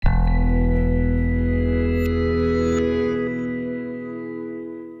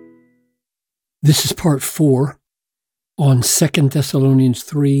This is part 4 on 2 Thessalonians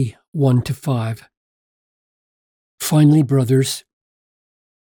 3, 1-5. Finally, brothers,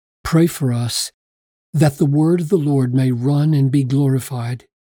 pray for us that the word of the Lord may run and be glorified,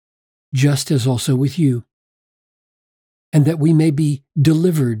 just as also with you, and that we may be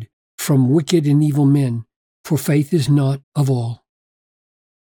delivered from wicked and evil men, for faith is not of all.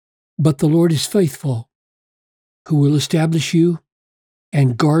 But the Lord is faithful, who will establish you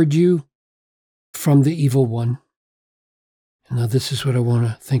and guard you from the evil one. Now, this is what I want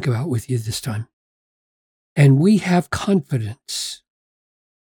to think about with you this time. And we have confidence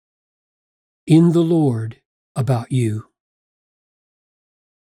in the Lord about you,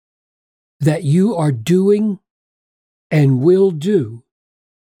 that you are doing and will do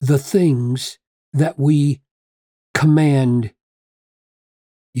the things that we command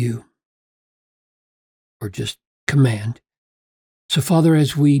you, or just command. So, Father,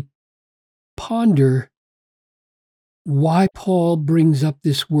 as we ponder why Paul brings up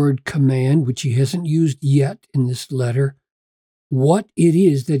this word command, which he hasn't used yet in this letter, what it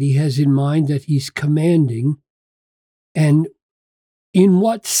is that he has in mind that he's commanding, and in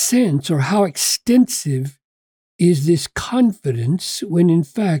what sense or how extensive is this confidence when in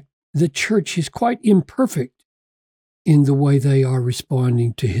fact the church is quite imperfect in the way they are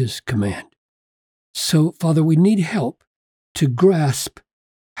responding to his command. So, Father, we need help to grasp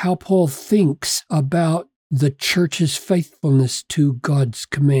how Paul thinks about the church's faithfulness to God's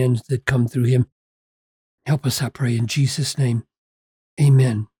commands that come through him. Help us, I pray, in Jesus' name.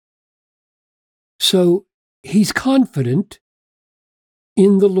 Amen. So he's confident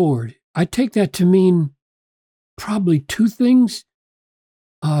in the Lord. I take that to mean probably two things.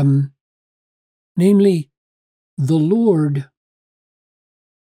 Namely, the Lord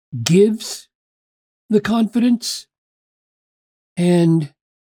gives the confidence, and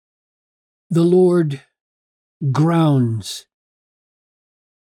the Lord grounds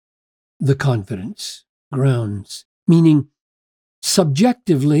the confidence. Grounds, meaning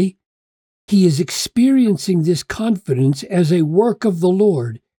subjectively, he is experiencing this confidence as a work of the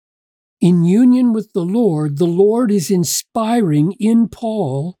Lord. In union with the Lord is inspiring in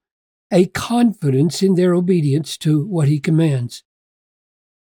Paul a confidence in their obedience to what he commands.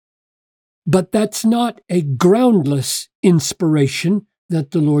 But that's not a groundless inspiration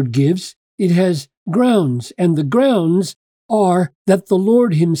that the Lord gives. It has grounds, and the grounds are that the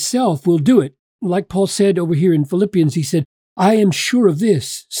Lord himself will do it. Like Paul said over here in Philippians, he said, I am sure of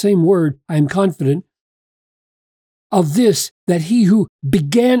this, same word, I am confident, of this, that he who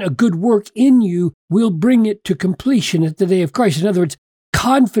began a good work in you will bring it to completion at the day of Christ. In other words,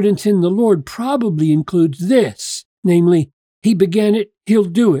 confidence in the Lord probably includes this, namely, he began it, he'll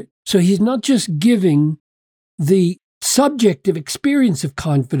do it. So he's not just giving the subjective experience of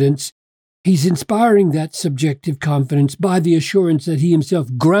confidence, he's inspiring that subjective confidence by the assurance that he himself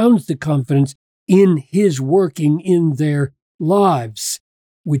grounds the confidence in his working in their lives,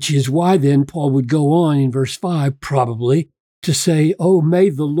 which is why then Paul would go on in verse 5 probably to say, oh,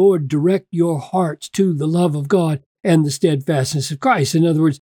 may the Lord direct your hearts to the love of God and the steadfastness of Christ. In other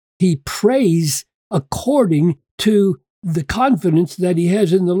words, he prays according to the confidence that he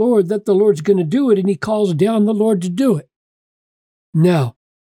has in the Lord, that the Lord's going to do it, and he calls down the Lord to do it. Now,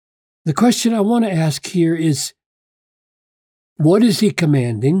 the question I want to ask here is, what is he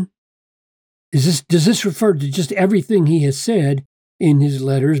commanding? Does this refer to just everything he has said in his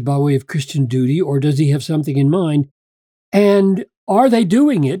letters by way of Christian duty, or does he have something in mind? And are they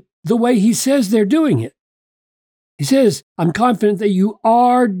doing it the way he says they're doing it? He says, I'm confident that you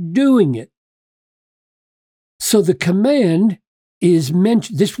are doing it. So the command is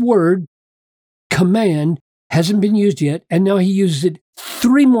mentioned. This word, command, hasn't been used yet, and now he uses it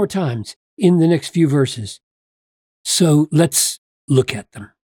 3 more times in the next few verses. So let's look at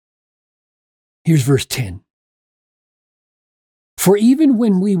them. Here's verse 10. For even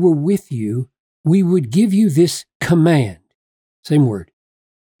when we were with you, we would give you this command. Same word.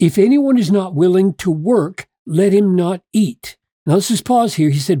 If anyone is not willing to work, let him not eat. Now let's just pause here.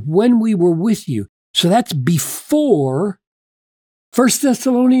 He said, when we were with you. So that's before 1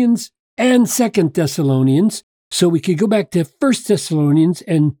 Thessalonians and 2 Thessalonians. So we could go back to 1 Thessalonians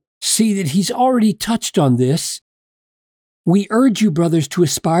and see that he's already touched on this. We urge you, brothers, to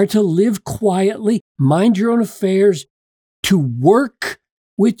aspire to live quietly, mind your own affairs, to work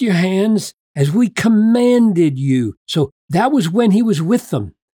with your hands as we commanded you. So that was when he was with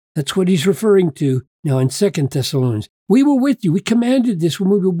them. That's what he's referring to now in 2 Thessalonians. We were with you. We commanded this when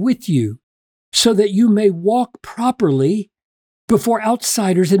we were with you, so that you may walk properly before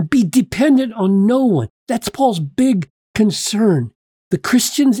outsiders and be dependent on no one. That's Paul's big concern. the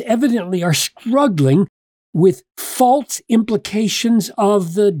Christians evidently are struggling with false implications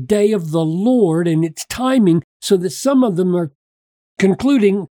of the day of the Lord and its timing, so that some of them are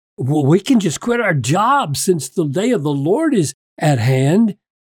concluding, well, we can just quit our jobs since the day of the Lord is at hand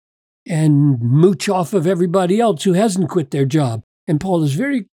and mooch off of everybody else who hasn't quit their job. And Paul is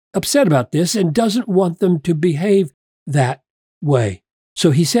very upset about this and doesn't want them to behave that way.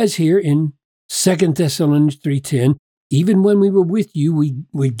 So he says here in 2 Thessalonians 3:10, even when we were with you,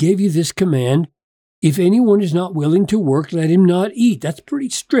 we gave you this command, if anyone is not willing to work, let him not eat. That's pretty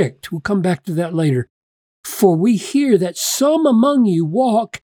strict. We'll come back to that later. For we hear that some among you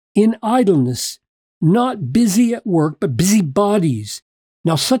walk in idleness, not busy at work, but busy bodies.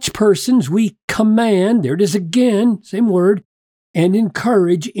 Now such persons we command, there it is again, same word, and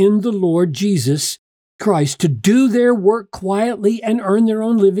encourage in the Lord Jesus Christ to do their work quietly and earn their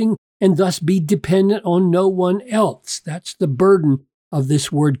own living and thus be dependent on no one else. That's the burden of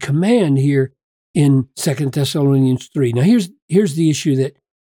this word command here in 2 Thessalonians 3. Now here's the issue that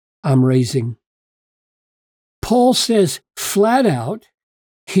I'm raising. Paul says flat out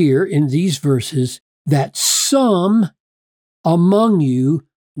here in these verses that some among you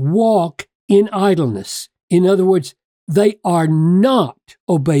walk in idleness. In other words, they are not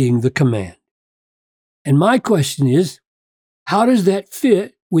obeying the command. And my question is, how does that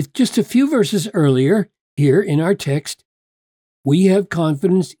fit with just a few verses earlier here in our text? We have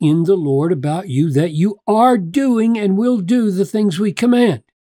confidence in the Lord about you that you are doing and will do the things we command.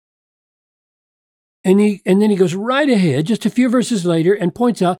 And then he goes right ahead, just a few verses later, and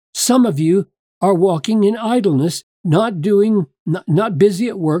points out some of you are walking in idleness, not busy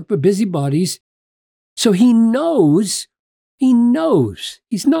at work, but busy bodies. So he knows.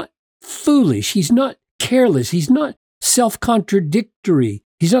 He's not foolish. He's not careless. He's not self-contradictory.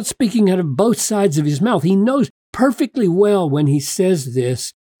 He's not speaking out of both sides of his mouth. He knows perfectly well when he says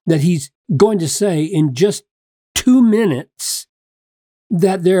this that he's going to say in just 2 minutes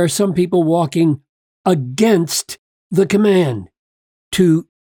that there are some people walking against the command to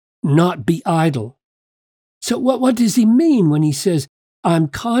not be idle. So what does he mean when he says, I'm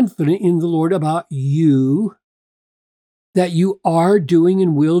confident in the Lord about you, that you are doing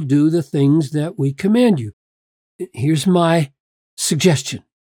and will do the things that we command you? Here's my suggestion.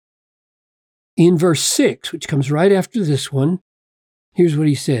 In verse 6, which comes right after this one, here's what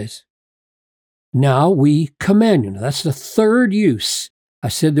he says. Now we command you. Now that's the third use. I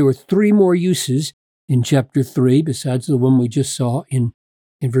said there were 3 more uses in chapter 3, besides the one we just saw in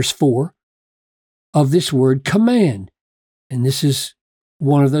verse 4, of this word command. And this is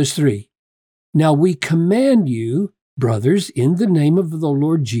one of those 3. Now we command you, brothers, in the name of the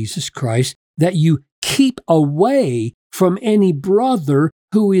Lord Jesus Christ, that you keep away from any brother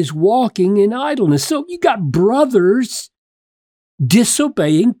who is walking in idleness. So you got brothers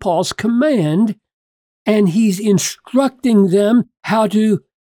disobeying Paul's command, and he's instructing them how to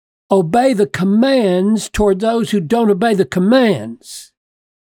obey the commands toward those who don't obey the commands.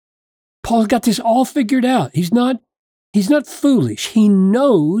 Paul's got this all figured out. He's not foolish. He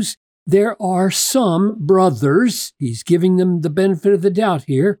knows there are some brothers, he's giving them the benefit of the doubt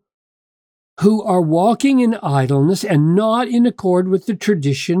here, who are walking in idleness and not in accord with the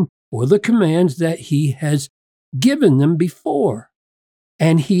tradition or the commands that he has given them before.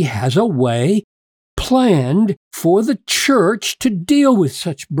 And he has a way planned for the church to deal with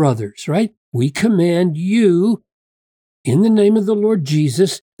such brothers, right? We command you, in the name of the Lord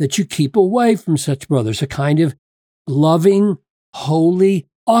Jesus, that you keep away from such brothers, a kind of loving, holy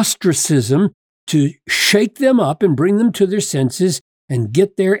ostracism to shake them up and bring them to their senses and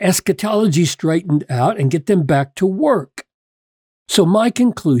get their eschatology straightened out and get them back to work. So my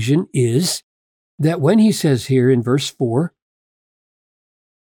conclusion is that when he says here in verse 4,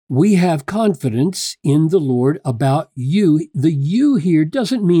 we have confidence in the Lord about you, the you here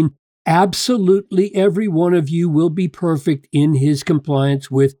doesn't mean absolutely every one of you will be perfect in his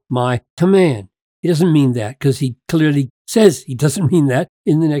compliance with my command. He doesn't mean that, because he clearly says he doesn't mean that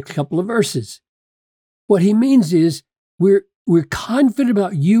in the next couple of verses. What he means is we're confident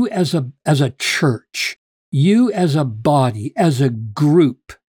about you as a church, you as a body, as a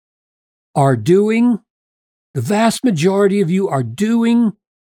group are doing, the vast majority of you are doing,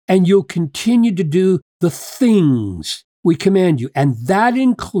 and you'll continue to do the things we command you. And that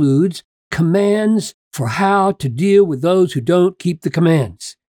includes commands for how to deal with those who don't keep the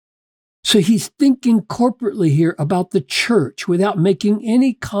commands. So he's thinking corporately here about the church without making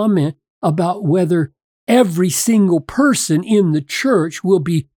any comment about whether every single person in the church will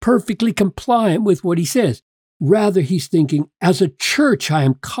be perfectly compliant with what he says. Rather, he's thinking, as a church, I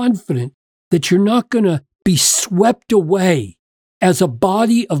am confident that you're not going to be swept away as a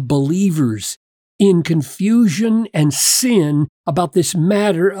body of believers in confusion and sin about this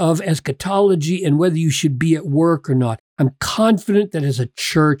matter of eschatology and whether you should be at work or not. I'm confident that as a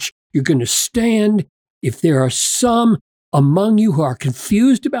church, you're going to stand. If there are some among you who are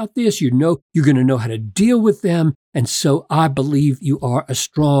confused about this, you're going to know how to deal with them. And so I believe you are a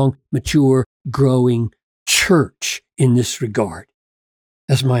strong, mature, growing church in this regard.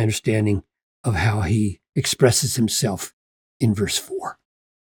 That's my understanding of how he expresses himself in verse 4.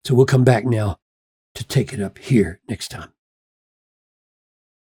 So we'll come back now to take it up here next time.